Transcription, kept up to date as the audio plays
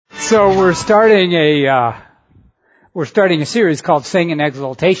So we're starting a series called Sing in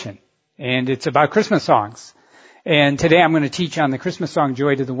Exaltation, and it's about Christmas songs. And today I'm going to teach on the Christmas song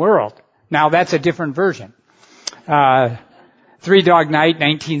Joy to the World. Now that's a different version. Three Dog Night,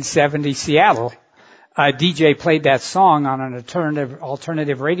 1970, Seattle. A DJ played that song on an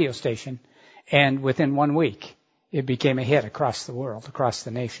alternative radio station, and within 1 week it became a hit across the world, across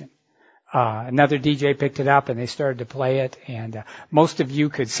the nation. Another DJ picked it up and they started to play it, and most of you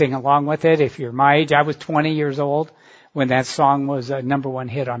could sing along with it if you're my age. I was 20 years old when that song was a number one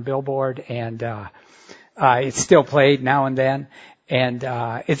hit on Billboard, and it's still played now and then. And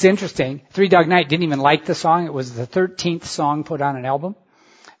it's interesting. Three Dog Night didn't even like the song. It was the 13th song put on an album,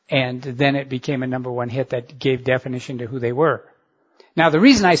 and then it became a number one hit that gave definition to who they were. Now, the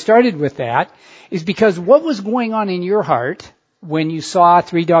reason I started with that is because what was going on in your heart when you saw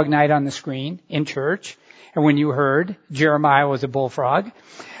Three Dog Night on the screen in church, and when you heard Jeremiah was a bullfrog,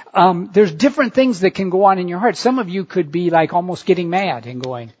 there's different things that can go on in your heart. Some of you could be like almost getting mad and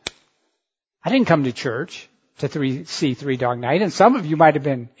going, I didn't come to church to see Three Dog Night. And some of you might have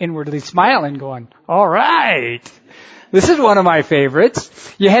been inwardly smiling, going, all right, this is one of my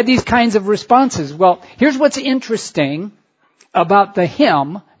favorites. You had these kinds of responses. Well, here's what's interesting about the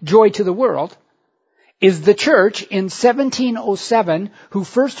hymn, Joy to the World, is the church in 1707 who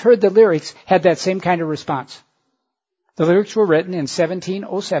first heard the lyrics had that same kind of response. The lyrics were written in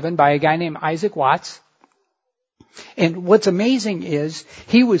 1707 by a guy named Isaac Watts. And what's amazing is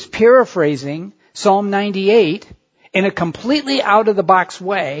he was paraphrasing Psalm 98 in a completely out-of-the-box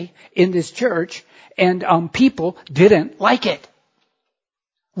way in this church, and people didn't like it.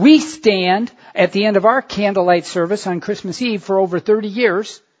 We stand at the end of our candlelight service on Christmas Eve for over 30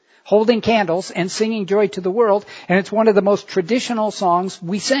 years, holding candles and singing Joy to the World, and it's one of the most traditional songs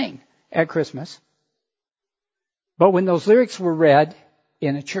we sing at Christmas. But when those lyrics were read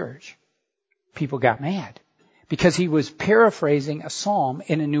in a church, people got mad because he was paraphrasing a psalm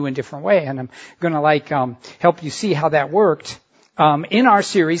in a new and different way. And I'm going to help you see how that worked. In our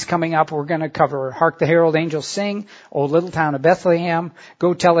series coming up, we're going to cover Hark the Herald Angels Sing, O Little Town of Bethlehem,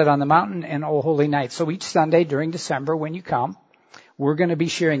 Go Tell It on the Mountain, and O Holy Night. So each Sunday during December when you come, we're going to be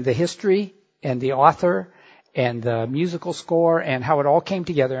sharing the history and the author and the musical score and how it all came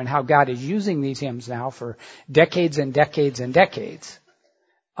together and how God is using these hymns now for decades and decades and decades,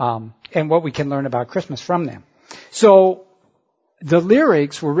 and what we can learn about Christmas from them. So the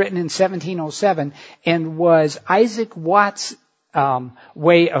lyrics were written in 1707 and was Isaac Watts'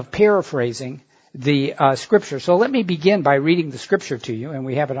 way of paraphrasing the scripture. So let me begin by reading the scripture to you, and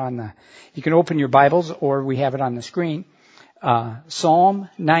we have it you can open your Bibles or we have it on the screen. Psalm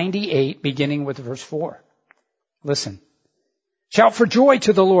 98, beginning with verse 4. Listen. Shout for joy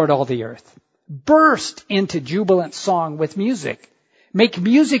to the Lord, all the earth. Burst into jubilant song with music. Make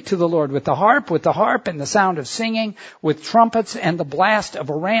music to the Lord with the harp and the sound of singing, with trumpets and the blast of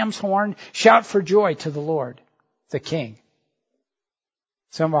a ram's horn. Shout for joy to the Lord, the King.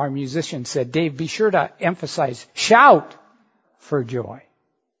 Some of our musicians said, Dave, be sure to emphasize, shout for joy.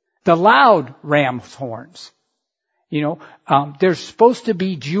 The loud ram's horns. There's supposed to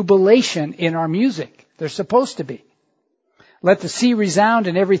be jubilation in our music. There's supposed to be. Let the sea resound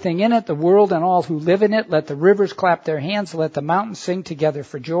and everything in it, the world and all who live in it. Let the rivers clap their hands. Let the mountains sing together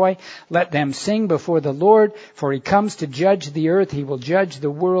for joy. Let them sing before the Lord, for he comes to judge the earth. He will judge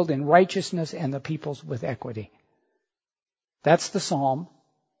the world in righteousness and the peoples with equity. That's the psalm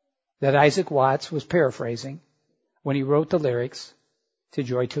that Isaac Watts was paraphrasing when he wrote the lyrics to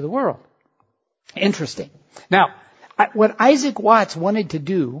Joy to the World. Interesting. Now, what Isaac Watts wanted to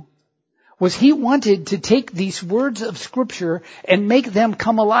do was he wanted to take these words of Scripture and make them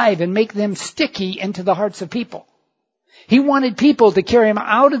come alive and make them sticky into the hearts of people. He wanted people to carry him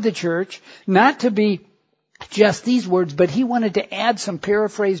out of the church, not to be just these words, but he wanted to add some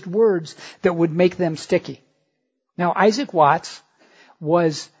paraphrased words that would make them sticky. Now, Isaac Watts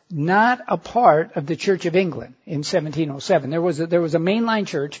was not a part of the Church of England in 1707. There was a mainline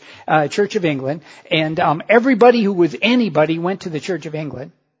church, Church of England, and everybody who was anybody went to the Church of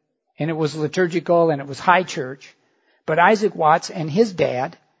England. And it was liturgical and it was high church. But Isaac Watts and his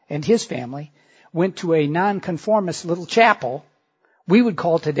dad and his family went to a nonconformist little chapel we would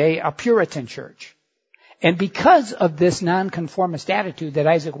call today a Puritan church. And because of this nonconformist attitude that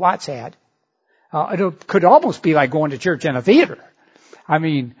Isaac Watts had, it could almost be like going to church in a theater. I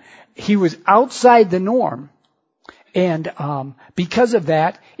mean, he was outside the norm. And because of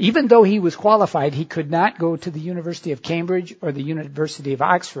that, even though he was qualified, he could not go to the University of Cambridge or the University of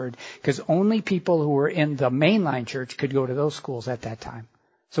Oxford because only people who were in the mainline church could go to those schools at that time.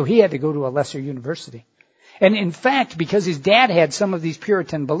 So he had to go to a lesser university. And in fact, because his dad had some of these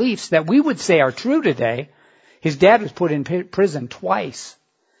Puritan beliefs that we would say are true today, his dad was put in prison twice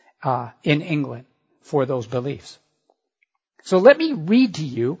in England for those beliefs. So let me read to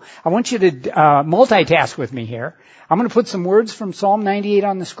you. I want you to multitask with me here. I'm going to put some words from Psalm 98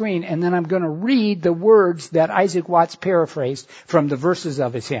 on the screen, and then I'm going to read the words that Isaac Watts paraphrased from the verses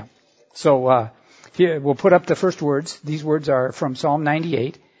of his hymn. So here, we'll put up the first words. These words are from Psalm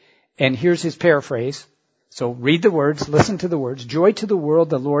 98, and here's his paraphrase. So read the words, listen to the words. Joy to the world,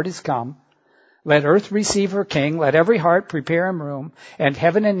 the Lord is come. Let earth receive her king. Let every heart prepare him room. And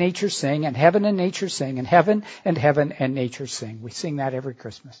heaven and nature sing, and heaven and nature sing, and heaven and nature sing. We sing that every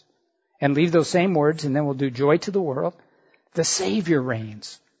Christmas. And leave those same words, and then we'll do joy to the world. The Savior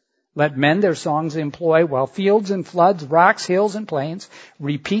reigns. Let men their songs employ, while fields and floods, rocks, hills, and plains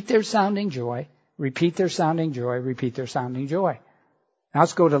repeat their sounding joy, repeat their sounding joy, repeat their sounding joy. Now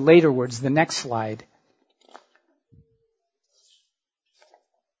let's go to later words, the next slide.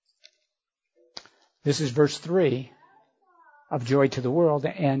 This is verse 3 of Joy to the World,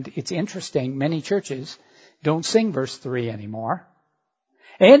 and it's interesting, many churches don't sing verse 3 anymore.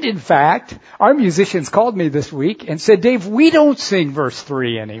 And in fact, our musicians called me this week and said, Dave, we don't sing verse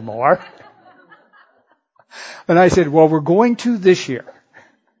 3 anymore. And I said, well, we're going to this year.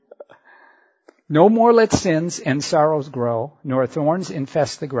 No more let sins and sorrows grow, nor thorns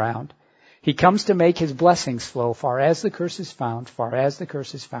infest the ground. He comes to make his blessings flow, far as the curse is found, far as the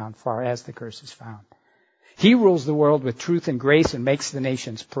curse is found, far as the curse is found. He rules the world with truth and grace and makes the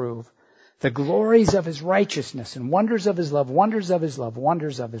nations prove the glories of his righteousness and wonders of his love, wonders of his love,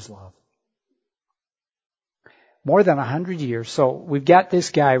 wonders of his love. More than 100 years. So we've got this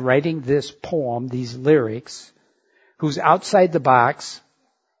guy writing this poem, these lyrics, who's outside the box,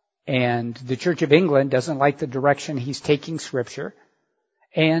 and the Church of England doesn't like the direction he's taking Scripture.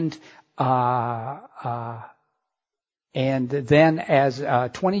 And then as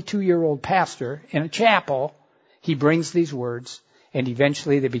a 22-year-old pastor in a chapel, he brings these words, and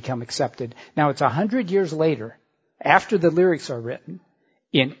eventually they become accepted. Now it's 100 years later, after the lyrics are written,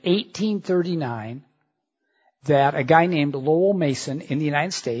 in 1839, that a guy named Lowell Mason in the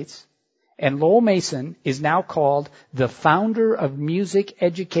United States, and Lowell Mason is now called the founder of music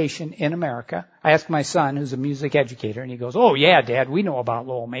education in America. I asked my son, who's a music educator, and he goes, oh yeah, Dad, we know about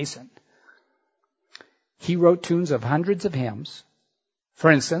Lowell Mason. He wrote tunes of hundreds of hymns.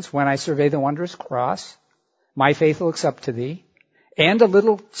 For instance, When I Survey the Wondrous Cross, My Faith Looks Up to Thee, and a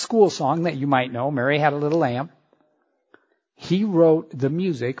little school song that you might know, Mary Had a Little Lamb. He wrote the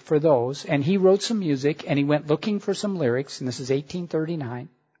music for those, and he wrote some music, and he went looking for some lyrics, and this is 1839,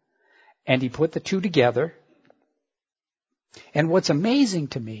 and he put the two together. And what's amazing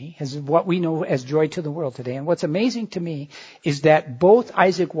to me is what we know as Joy to the World today. And what's amazing to me is that both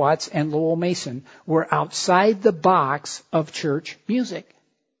Isaac Watts and Lowell Mason were outside the box of church music.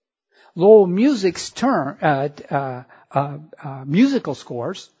 Lowell Music's musical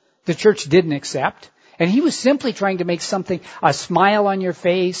scores, the church didn't accept. And he was simply trying to make something, a smile on your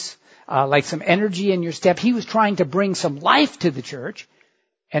face, like some energy in your step. He was trying to bring some life to the church.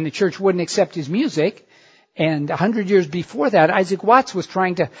 And the church wouldn't accept his music. And 100 years before that, Isaac Watts was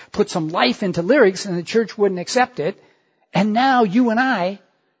trying to put some life into lyrics, and the church wouldn't accept it. And now you and I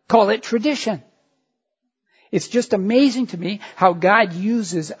call it tradition. It's just amazing to me how God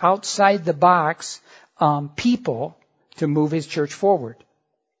uses outside the box people to move his church forward.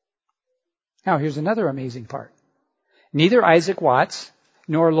 Now here's another amazing part. Neither Isaac Watts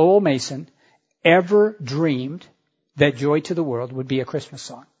nor Lowell Mason ever dreamed that Joy to the World would be a Christmas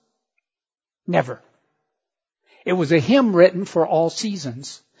song. Never. It was a hymn written for all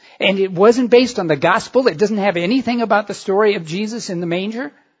seasons. And it wasn't based on the gospel. It doesn't have anything about the story of Jesus in the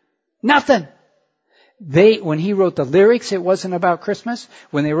manger. Nothing. When he wrote the lyrics, it wasn't about Christmas.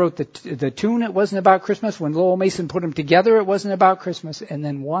 When they wrote the tune, it wasn't about Christmas. When Lowell Mason put them together, it wasn't about Christmas. And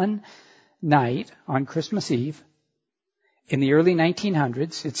then one night on Christmas Eve, in the early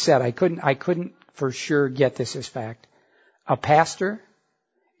 1900s, it said, I couldn't for sure get this as fact, a pastor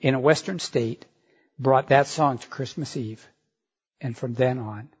in a western state brought that song to Christmas Eve. And from then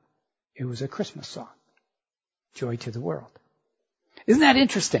on, it was a Christmas song. Joy to the World. Isn't that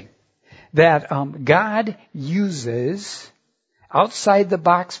interesting? That God uses outside the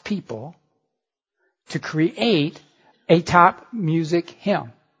box people to create a top music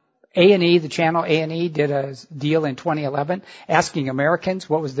hymn. A&E, the channel A&E did a deal in 2011 asking Americans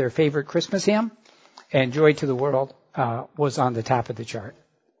what was their favorite Christmas hymn, and Joy to the World was on the top of the chart.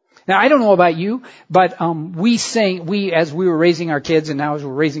 Now, I don't know about you, but as we were raising our kids and now as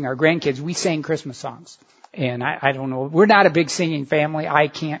we're raising our grandkids, we sang Christmas songs. And I don't know, we're not a big singing family. I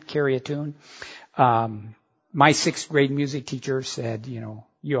can't carry a tune. My 6th grade music teacher said,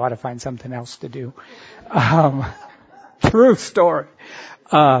 you ought to find something else to do. True story.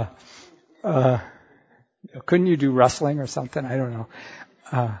 Couldn't you do wrestling or something? I don't know.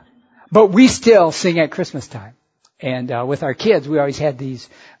 But we still sing at Christmas time. And with our kids, we always had these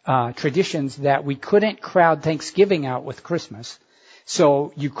traditions that we couldn't crowd Thanksgiving out with Christmas.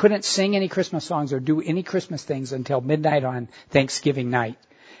 So you couldn't sing any Christmas songs or do any Christmas things until midnight on Thanksgiving night.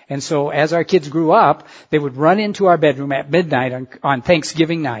 And so as our kids grew up, they would run into our bedroom at midnight on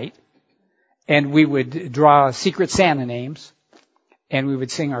Thanksgiving night, and we would draw Secret Santa names, and we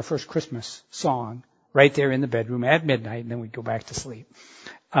would sing our first Christmas song right there in the bedroom at midnight, and then we'd go back to sleep.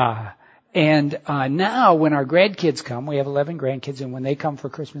 Now when our grandkids come, we have 11 grandkids, and when they come for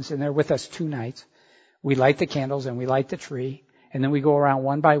Christmas, and they're with us 2 nights, we light the candles and we light the tree, and then we go around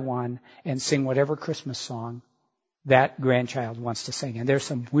one by one and sing whatever Christmas song that grandchild wants to sing. And there's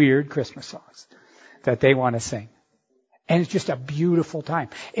some weird Christmas songs that they want to sing. And it's just a beautiful time.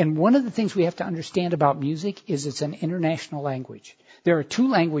 And one of the things we have to understand about music is it's an international language. There are 2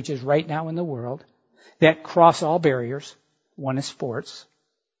 languages right now in the world that cross all barriers. One is sports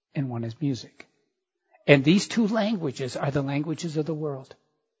and one is music. And these 2 languages are the languages of the world.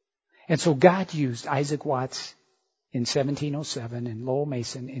 And so God used Isaac Watts in 1707 and Lowell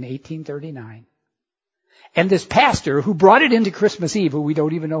Mason in 1839. And this pastor who brought it into Christmas Eve, who we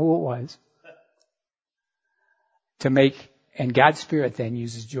don't even know who it was, and God's Spirit then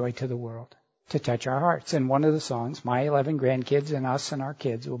uses joy to the world to touch our hearts. And one of the songs, my 11 grandkids and us and our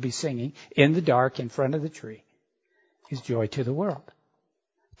kids will be singing in the dark in front of the tree, is Joy to the World.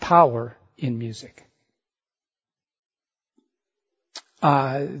 Power in music.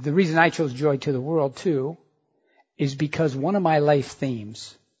 The reason I chose Joy to the World too is because one of my life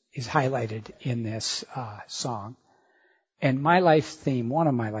themes is highlighted in this song. And one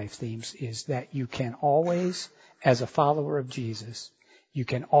of my life themes is that you can always, as a follower of Jesus, you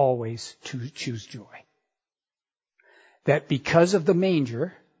can always choose joy. That because of the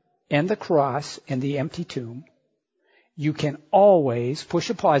manger and the cross and the empty tomb, you can always push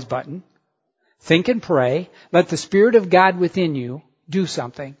a pause button, think and pray, let the Spirit of God within you do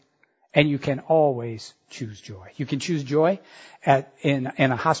something, and you can always choose joy. You can choose joy in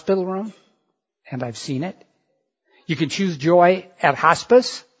a hospital room, and I've seen it. You can choose joy at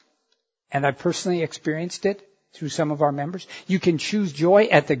hospice, and I've personally experienced it through some of our members. You can choose joy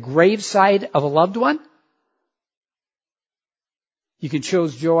at the graveside of a loved one. You can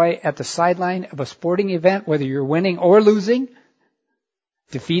choose joy at the sideline of a sporting event, whether you're winning or losing,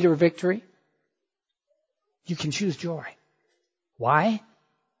 defeat or victory. You can choose joy. Why?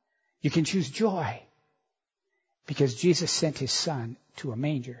 You can choose joy because Jesus sent His Son to a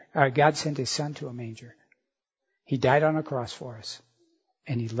manger. God sent His Son to a manger. He died on a cross for us,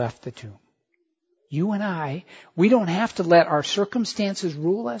 and He left the tomb. You and I, we don't have to let our circumstances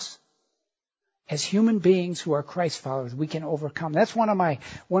rule us. As human beings who are Christ followers, we can overcome. That's one of my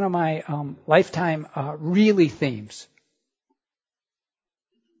lifetime really themes.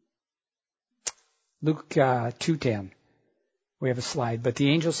 Luke 2:10. We have a slide. But the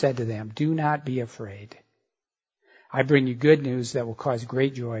angel said to them, "Do not be afraid. I bring you good news that will cause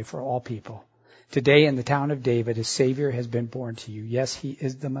great joy for all people. Today in the town of David, a Savior has been born to you. Yes, He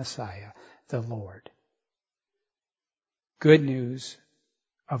is the Messiah, the Lord." Good news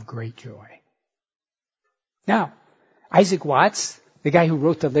of great joy. Now, Isaac Watts, the guy who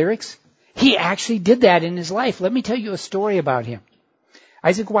wrote the lyrics, he actually did that in his life. Let me tell you a story about him.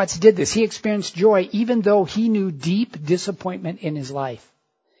 Isaac Watts did this. He experienced joy even though he knew deep disappointment in his life.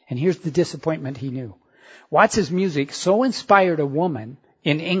 And here's the disappointment he knew. Watts's music so inspired a woman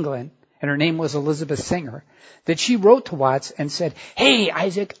in England, and her name was Elizabeth Singer, that she wrote to Watts and said, "Hey,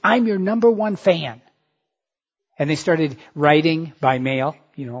 Isaac, I'm your #1 fan." And they started writing by mail,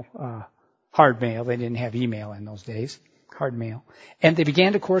 hard mail. They didn't have email in those days, hard mail. And they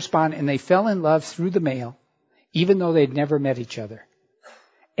began to correspond, and they fell in love through the mail, even though they'd never met each other.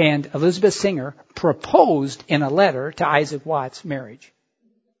 And Elizabeth Singer proposed in a letter to Isaac Watts marriage.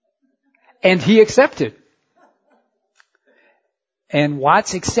 And he accepted. And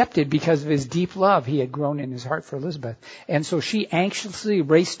Watts accepted because of his deep love he had grown in his heart for Elizabeth. And so she anxiously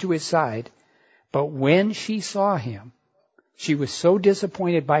raced to his side. But when she saw him, she was so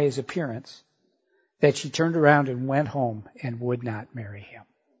disappointed by his appearance that she turned around and went home and would not marry him.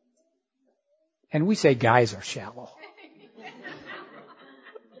 And we say guys are shallow.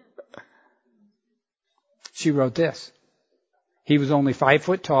 She wrote this. He was only 5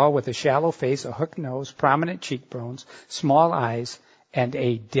 foot tall with a shallow face, a hooked nose, prominent cheekbones, small eyes, and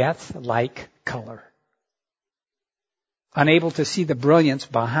a death-like color. Unable to see the brilliance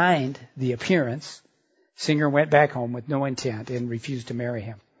behind the appearance, Singer went back home with no intent and refused to marry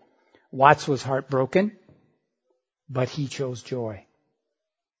him. Watts was heartbroken, but he chose joy.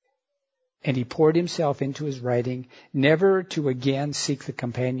 And he poured himself into his writing, never to again seek the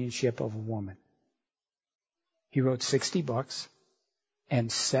companionship of a woman. He wrote 60 books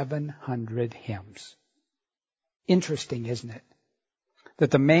and 700 hymns. Interesting, isn't it?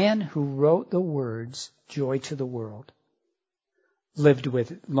 That the man who wrote the words, Joy to the World, lived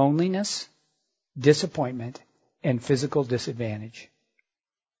with loneliness, disappointment, and physical disadvantage.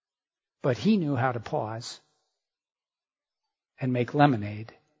 But he knew how to pause and make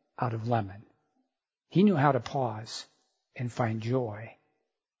lemonade out of lemon. He knew how to pause and find joy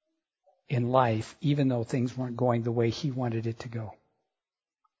in life, even though things weren't going the way he wanted it to go.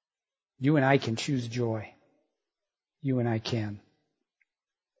 You and I can choose joy. You and I can.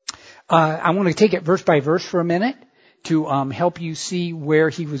 I want to take it verse by verse for a minute to help you see where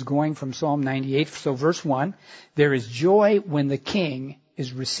he was going from Psalm 98. So verse 1, there is joy when the king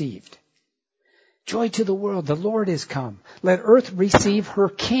is received. Joy to the world, the Lord is come. Let earth receive her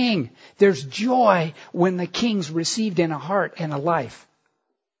king. There's joy when the king's received in a heart and a life.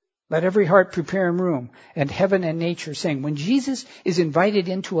 Let every heart prepare him room, and heaven and nature sing. When Jesus is invited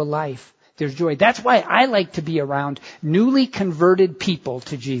into a life, there's joy. That's why I like to be around newly converted people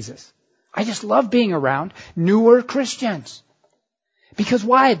to Jesus. I just love being around newer Christians. Because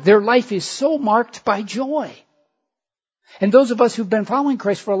why? Their life is so marked by joy. And those of us who've been following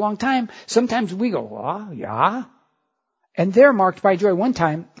Christ for a long time, sometimes we go, well, yeah. And they're marked by joy. One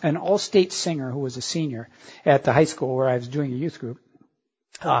time, an all-state singer who was a senior at the high school where I was doing a youth group,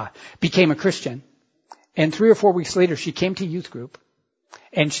 became a Christian. And 3 or 4 weeks later, she came to youth group.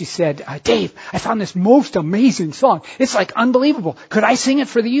 And she said, Dave, I found this most amazing song. It's like unbelievable. Could I sing it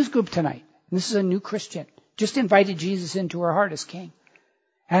for the youth group tonight? And this is a new Christian. Just invited Jesus into her heart as king.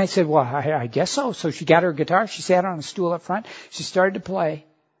 And I said, well, I guess so. So she got her guitar. She sat on a stool up front. She started to play.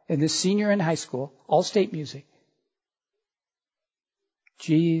 And this senior in high school, all state music.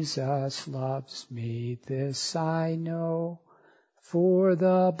 Jesus loves me, this I know, for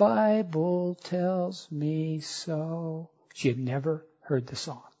the Bible tells me so. She had never heard the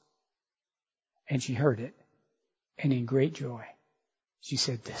song. And she heard it. And in great joy, she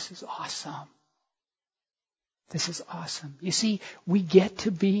said, this is awesome. This is awesome. You see, we get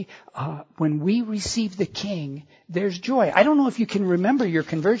to be, when we receive the King, there's joy. I don't know if you can remember your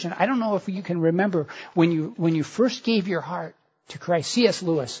conversion. I don't know if you can remember when you first gave your heart to Christ. C.S.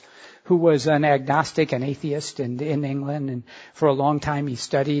 Lewis, who was an agnostic, an atheist in England, and for a long time he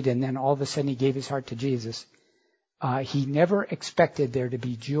studied, and then all of a sudden he gave his heart to Jesus. He never expected there to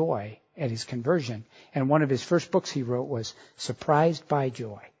be joy at his conversion. And one of his first books he wrote was Surprised by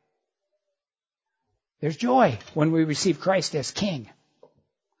Joy. There's joy when we receive Christ as King.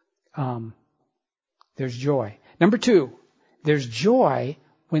 There's joy. Number 2, there's joy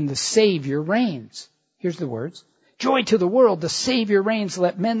when the Savior reigns. Here's the words. Joy to the world, the Savior reigns.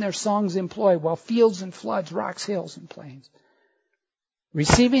 Let men their songs employ, while fields and floods, rocks, hills, and plains.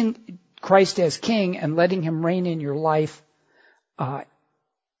 Receiving Christ as King and letting Him reign in your life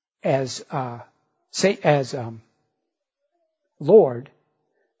as Lord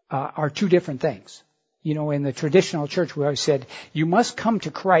are two different things. You know, in the traditional church, we always said, you must come to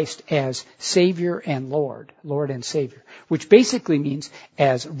Christ as Savior and Lord and Savior, which basically means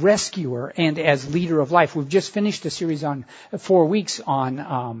as rescuer and as leader of life. We've just finished a series on 4 weeks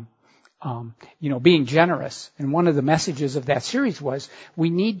on, being generous. And one of the messages of that series was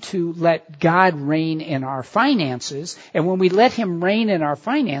we need to let God reign in our finances. And when we let Him reign in our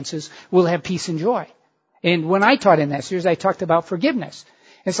finances, we'll have peace and joy. And when I taught in that series, I talked about forgiveness.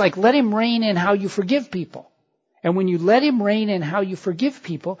 It's like let Him reign in how you forgive people. And when you let Him reign in how you forgive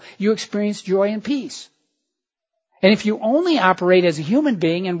people, you experience joy and peace. And if you only operate as a human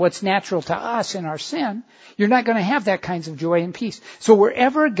being in what's natural to us in our sin, you're not going to have that kinds of joy and peace. So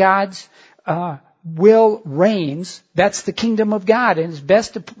wherever God's will reigns, that's the kingdom of God, and it's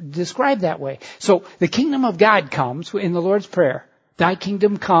best to describe that way. So the kingdom of God comes in the Lord's Prayer. Thy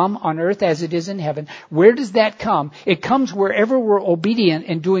kingdom come on earth as it is in heaven. Where does that come? It comes wherever we're obedient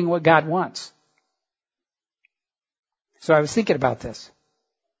and doing what God wants. So I was thinking about this.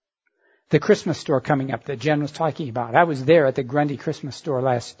 The Christmas store coming up that Jen was talking about. I was there at the Grundy Christmas store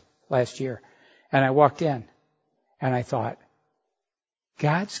last year. And I walked in and I thought,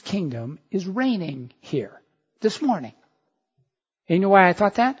 God's kingdom is reigning here this morning. And you know why I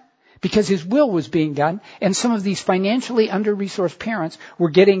thought that? Because His will was being done, and some of these financially under-resourced parents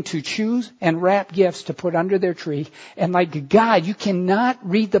were getting to choose and wrap gifts to put under their tree. And like God, you cannot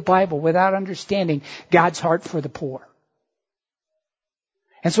read the Bible without understanding God's heart for the poor.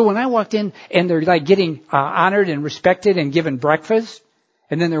 And so when I walked in and they're like getting honored and respected and given breakfast,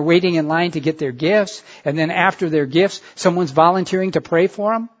 and then they're waiting in line to get their gifts, and then after their gifts, someone's volunteering to pray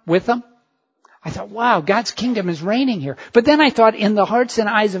for them, with them, I thought, wow, God's kingdom is reigning here. But then I thought in the hearts and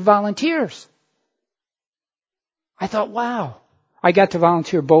eyes of volunteers. I thought, wow. I got to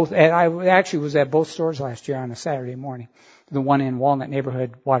volunteer both, and I actually was at both stores last year on a Saturday morning. The one in Walnut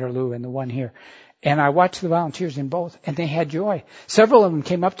Neighborhood, Waterloo, and the one here. And I watched the volunteers in both, and they had joy. Several of them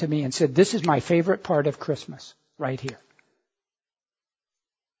came up to me and said, this is my favorite part of Christmas, right here.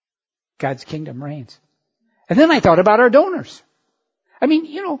 God's kingdom reigns. And then I thought about our donors. I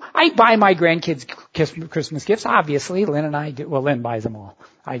mean, I buy my grandkids Christmas gifts. Obviously, Lynn and I do. Well, Lynn buys them all.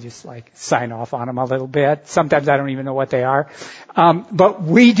 I just sign off on them a little bit. Sometimes I don't even know what they are. But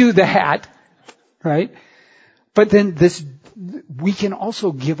we do that, right? But then we can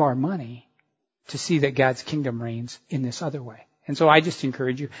also give our money to see that God's kingdom reigns in this other way. And so I just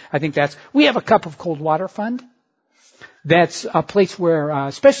encourage you. I think we have a Cup of Cold Water Fund. That's a place where,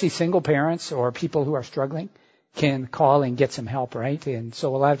 especially single parents or people who are struggling, can call and get some help, right? And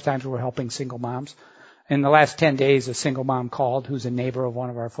so a lot of times we're helping single moms. In the last 10 days, a single mom called who's a neighbor of one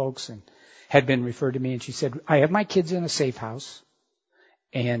of our folks and had been referred to me, and she said, I have my kids in a safe house,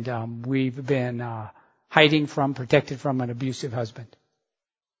 and we've been protected from an abusive husband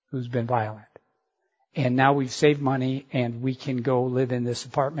who's been violent. And now we've saved money, and we can go live in this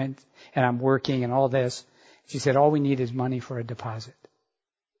apartment, and I'm working and all this. She said, all we need is money for a deposit.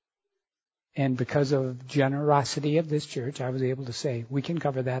 And because of generosity of this church, I was able to say, we can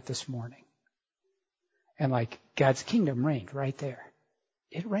cover that this morning. And God's kingdom reigned right there.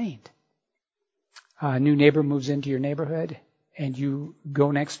 It reigned. A new neighbor moves into your neighborhood, and you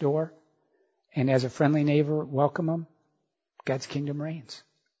go next door, and as a friendly neighbor, welcome them. God's kingdom reigns.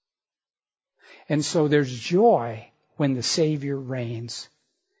 And so there's joy when the Savior reigns,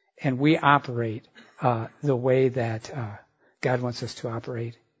 and we operate the way that God wants us to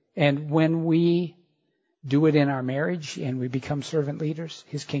operate. And when we do it in our marriage and we become servant leaders,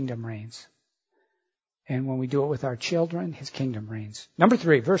 His kingdom reigns. And when we do it with our children, His kingdom reigns. Number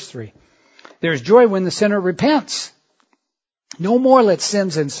 3, verse 3. There is joy when the sinner repents. No more let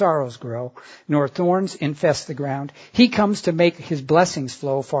sins and sorrows grow, nor thorns infest the ground. He comes to make His blessings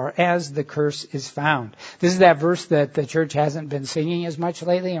flow far as the curse is found. This is that verse that the church hasn't been singing as much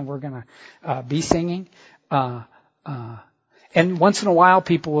lately, and we're going to be singing. And once in a while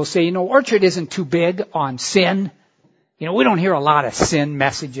people will say, Orchard isn't too big on sin. We don't hear a lot of sin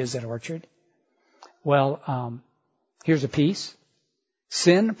messages at Orchard. Well, here's a piece.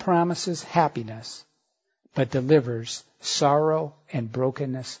 Sin promises happiness, but delivers sorrow and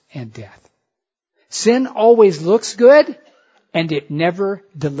brokenness and death. Sin always looks good, and it never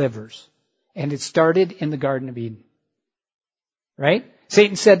delivers. And it started in the Garden of Eden. Right?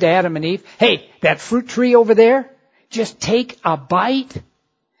 Satan said to Adam and Eve, hey, that fruit tree over there, just take a bite,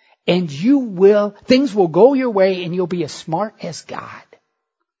 and things will go your way, and you'll be as smart as God.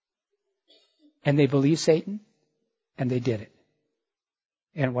 And they believed Satan, and they did it.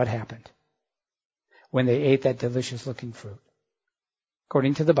 And what happened? When they ate that delicious looking fruit.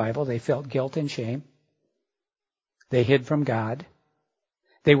 According to the Bible, they felt guilt and shame. They hid from God.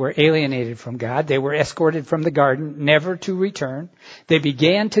 They were alienated from God. They were escorted from the garden, never to return. They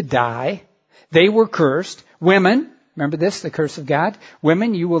began to die. They were cursed. Women, remember this, the curse of God?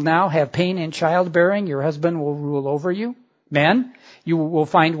 Women, you will now have pain in childbearing. Your husband will rule over you. Men, you will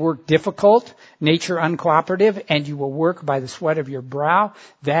find work difficult, nature uncooperative, and you will work by the sweat of your brow.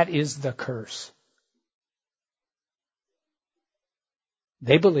 That is the curse.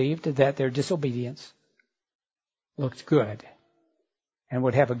 They believed that their disobedience looked good and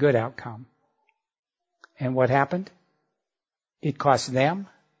would have a good outcome. And what happened? It cost them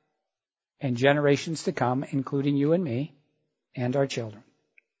and generations to come, including you and me and our children.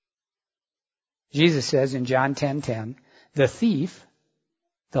 Jesus says in John 10:10, the thief,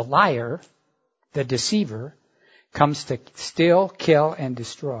 the liar, the deceiver, comes to steal, kill, and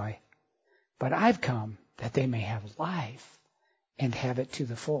destroy. But I've come that they may have life and have it to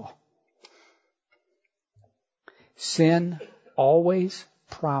the full. Sin always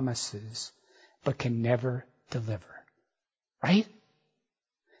promises, but can never deliver. Right?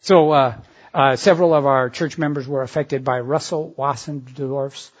 So, several of our church members were affected by Russell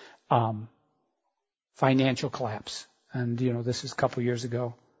Wassendorf's financial collapse. And, this is a couple years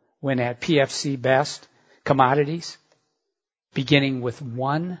ago, when at PFC Best Commodities, beginning with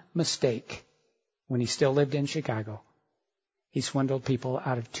one mistake, when he still lived in Chicago, he swindled people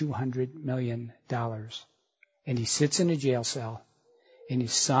out of $200 million. And he sits in a jail cell, and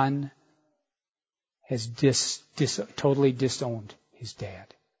his son has totally disowned is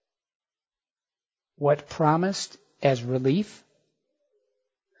dead. What promised as relief,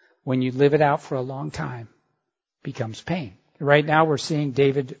 when you live it out for a long time, becomes pain. Right now we're seeing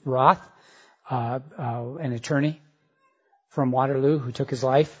David Roth, an attorney from Waterloo who took his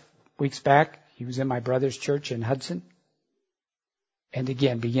life weeks back. He was in my brother's church in Hudson. And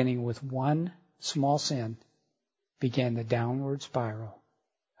again, beginning with one small sin, began the downward spiral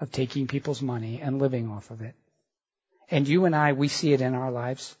of taking people's money and living off of it. And you and I, we see it in our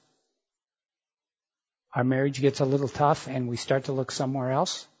lives. Our marriage gets a little tough and we start to look somewhere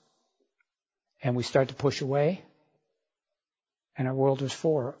else. And we start to push away. And our world is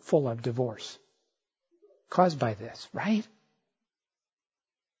full of divorce caused by this, right?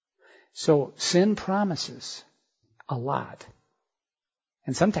 So sin promises a lot.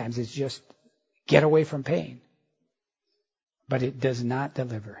 And sometimes it's just get away from pain. But it does not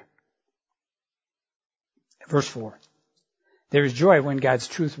deliver. Verse 4. There is joy when God's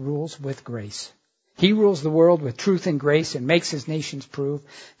truth rules with grace. He rules the world with truth and grace and makes his nations prove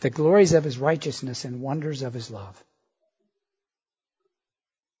the glories of his righteousness and wonders of his love.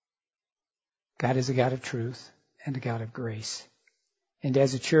 God is a God of truth and a God of grace. And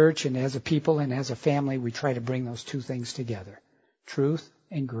as a church and as a people and as a family, we try to bring those two things together. Truth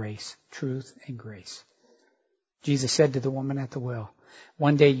and grace. Truth and grace. Jesus said to the woman at the well,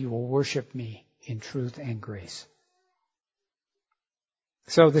 one day you will worship me in truth and grace.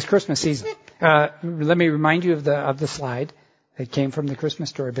 So this Christmas season, let me remind you of the slide that came from the Christmas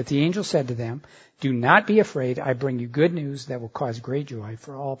story. But the angel said to them, do not be afraid. I bring you good news that will cause great joy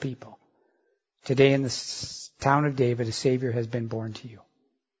for all people. Today in the town of David, a Savior has been born to you.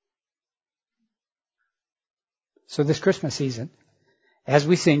 So this Christmas season, as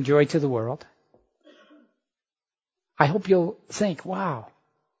we sing Joy to the World, I hope you'll think, wow,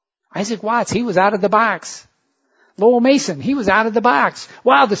 Isaac Watts, he was out of the box. Lowell Mason, he was out of the box.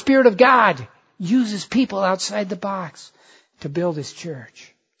 Wow, the Spirit of God uses people outside the box to build his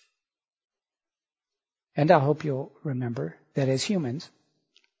church. And I hope you'll remember that as humans,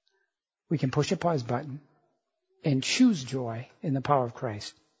 we can push a pause button and choose joy in the power of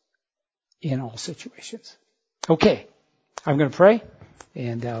Christ in all situations. Okay, I'm going to pray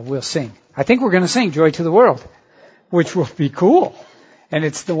and we'll sing. I think we're going to sing Joy to the World, which will be cool. And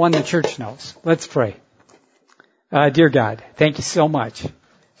it's the one the church knows. Let's pray. Dear God, thank you so much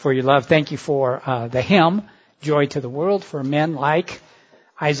for your love. Thank you for the hymn, Joy to the World, for men like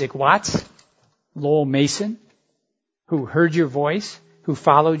Isaac Watts, Lowell Mason, who heard your voice, who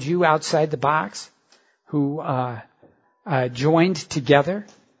followed you outside the box, who joined together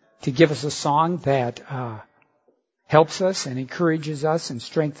to give us a song that helps us and encourages us and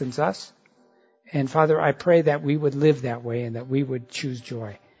strengthens us. And Father, I pray that we would live that way and that we would choose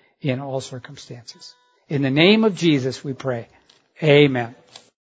joy in all circumstances. In the name of Jesus we pray. Amen.